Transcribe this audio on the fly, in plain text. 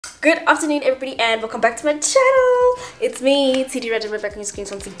Good afternoon everybody and welcome back to my channel. It's me, TD Regiment, back on your screens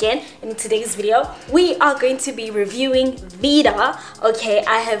once again. And in today's video, we are going to be reviewing Vida. Okay,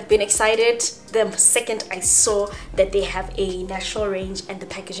 I have been excited the second I saw that they have a natural range and the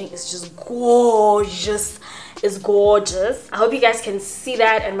packaging is just gorgeous. It's gorgeous. I hope you guys can see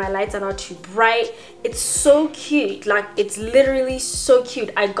that and my lights are not too bright. It's so cute, like it's literally so cute.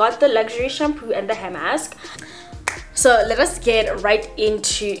 I got the luxury shampoo and the hair mask. So let us get right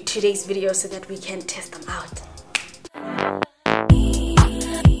into today's video so that we can test them out.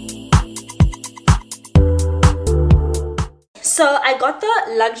 So I got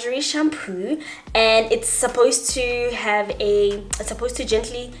the luxury shampoo and it's supposed to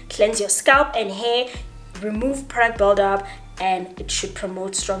gently cleanse your scalp and hair, remove product buildup, and it should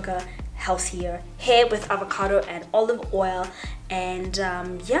promote stronger, healthier hair with avocado and olive oil. And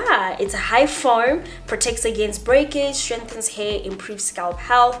yeah, it's a high foam, protects against breakage, strengthens hair, improves scalp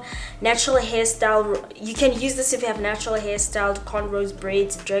health, natural hairstyle. You can use this if you have natural hairstyle, cornrows,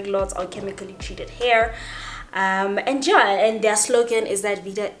 braids, dreadlocks, or chemically treated hair. And yeah, and their slogan is that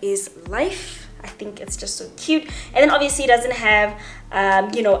Vida is life. I think it's just so cute. And then obviously it doesn't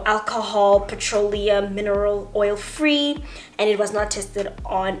have you know, alcohol, petroleum, mineral oil free, and it was not tested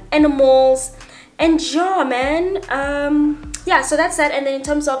on animals. And yeah, man, yeah, so that's that. And then in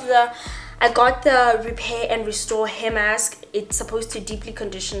terms of I got the repair and restore hair mask. It's supposed to deeply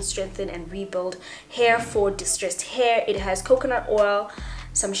condition, strengthen, and rebuild hair for distressed hair. It has coconut oil,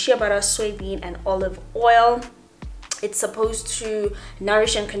 some shea butter, soybean, and olive oil. It's supposed to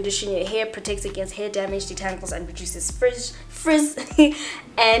nourish and condition your hair, protects against hair damage, detangles, and reduces frizz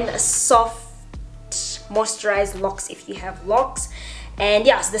and soft moisturized locks if you have locks. And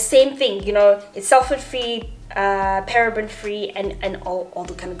yeah, it's the same thing, you know, it's sulfate free, paraben free, and all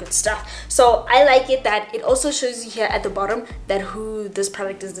the kind of good stuff. So I like it that it also shows you here at the bottom that who this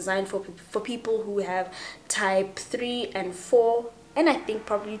product is designed for people who have type 3 and 4, and I think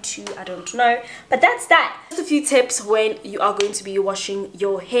probably 2, I don't know. But that's that. Just a few tips when you are going to be washing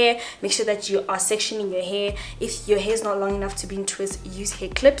your hair. Make sure that you are sectioning your hair. If your hair is not long enough to be in twists, use hair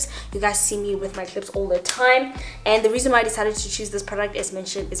clips. You guys see me with my clips all the time. And the reason why I decided to choose this product, as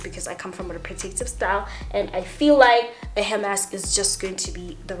mentioned, is because I come from a protective style and I feel like a hair mask is just going to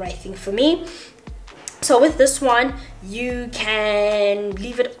be the right thing for me. So with this one, you can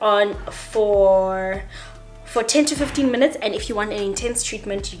leave it on for 10 to 15 minutes, and if you want an intense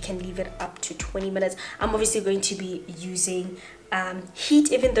treatment, you can leave it up to 20 minutes. I'm obviously going to be using heat,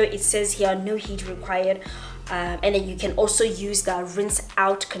 even though it says here no heat required. And then you can also use the rinse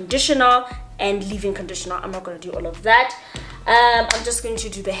out conditioner and leave-in conditioner. I'm not going to do all of that. I'm just going to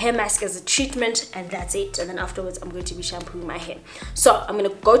do the hair mask as a treatment, and that's it. And then afterwards, I'm going to be shampooing my hair. So I'm going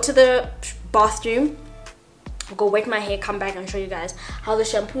to go to the bathroom, go wet my hair, come back and show you guys how the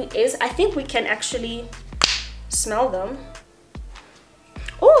shampoo is. I think we can actually smell them.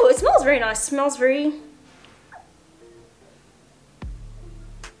 Oh, it smells very nice. It smells very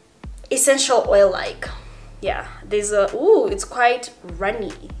essential oil like. Yeah, there's a, ooh, it's quite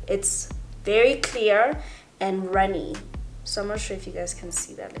runny. It's very clear and runny. So I'm not sure if you guys can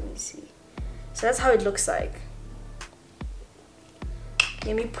see that. Let me see. So that's how it looks like.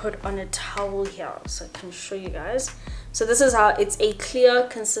 Let me put on a towel here so I can show you guys. So this is how it's a clear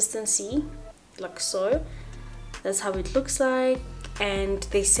consistency, like so. That's how it looks like, and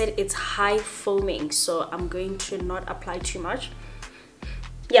they said it's high foaming, so I'm going to not apply too much.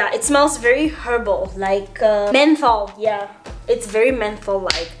 Yeah, it smells very herbal, like menthol. Yeah, it's very menthol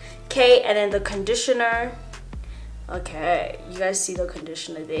like. Okay, and then the conditioner. Okay, you guys see the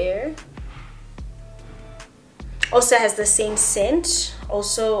conditioner there. Also has the same scent,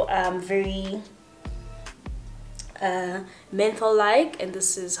 also very menthol like, and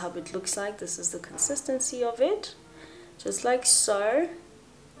this is how it looks like. This is the consistency of it, just like so.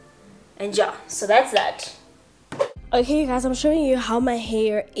 And yeah, so that's that. Okay guys, I'm showing you how my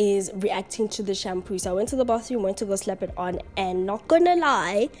hair is reacting to the shampoo. So I went to the bathroom, went to go slap it on, and not gonna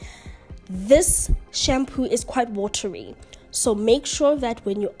lie, this shampoo is quite watery. So make sure that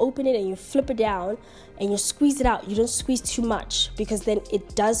when you open it and you flip it down and you squeeze it out, you don't squeeze too much, because then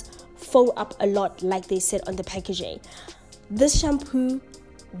it does foam up a lot, like they said on the packaging. This shampoo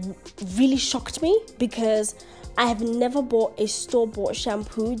really shocked me because I have never bought a store-bought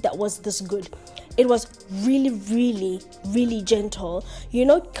shampoo that was this good. It was really gentle. You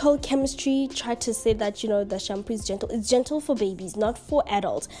know, Cold Chemistry tried to say that, you know, the shampoo is gentle. It's gentle for babies, not for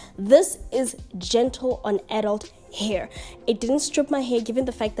adults. This is gentle on adult hair. It didn't strip my hair, given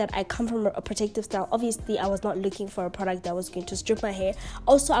the fact that I come from a protective style. Obviously, I was not looking for a product that was going to strip my hair.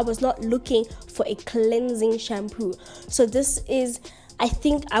 Also, I was not looking for a cleansing shampoo. So this is, I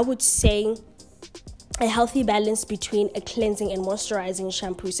think I would say a healthy balance between a cleansing and moisturizing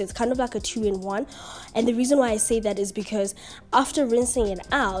shampoo. So it's kind of like a 2-in-1. And the reason why I say that is because after rinsing it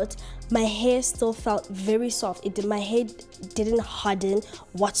out, my hair still felt very soft. My hair didn't harden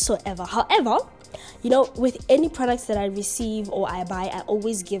whatsoever. However, you know, with any products that I receive or I buy, I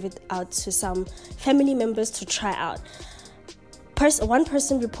always give it out to some family members to try out. One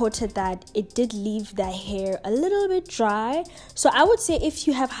person reported that it did leave their hair a little bit dry. So I would say if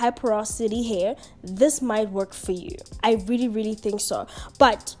you have high porosity hair, this might work for you. I really, really think so.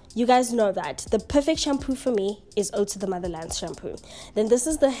 But you guys know that the perfect shampoo for me is Ode to the Motherland shampoo. Then this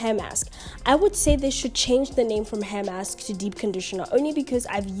is the hair mask. I would say they should change the name from hair mask to deep conditioner, only because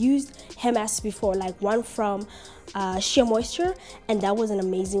I've used hair masks before, like one from Sheer Moisture, and that was an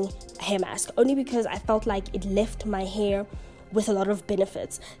amazing hair mask, only because I felt like it left my hair with a lot of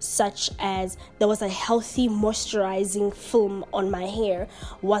benefits, such as there was a healthy moisturizing film on my hair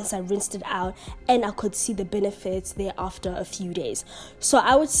once I rinsed it out, and I could see the benefits there after a few days. So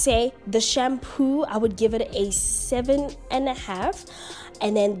I would say the shampoo, I would give it a 7.5,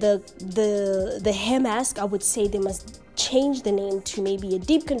 and then the hair mask, I would say they must change the name to maybe a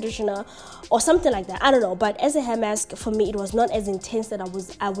deep conditioner or something like that. I don't know, but as a hair mask, for me, it was not as intense that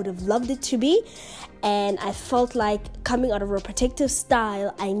I would have loved it to be. And I felt like coming out of a protective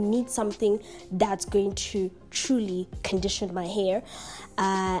style, I need something that's going to truly condition my hair.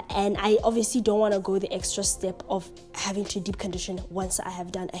 And I obviously don't want to go the extra step of having to deep condition once I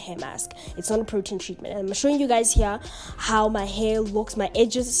have done a hair mask. It's not a protein treatment. And I'm showing you guys here how my hair looks, my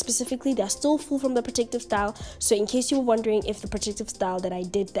edges specifically, they're still full from the protective style. So in case you were wondering if the protective style that I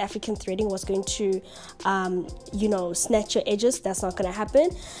did, the African threading, was going to, snatch your edges, that's not going to happen.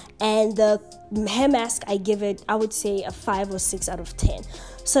 And the hair mask, I give it, I would say, a 5 or 6 out of 10.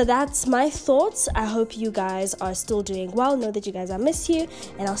 So that's my thoughts. I hope you guys are still doing well. Know that you guys, I miss you,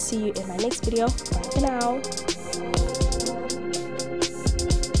 and I'll see you in my next video. Bye for now.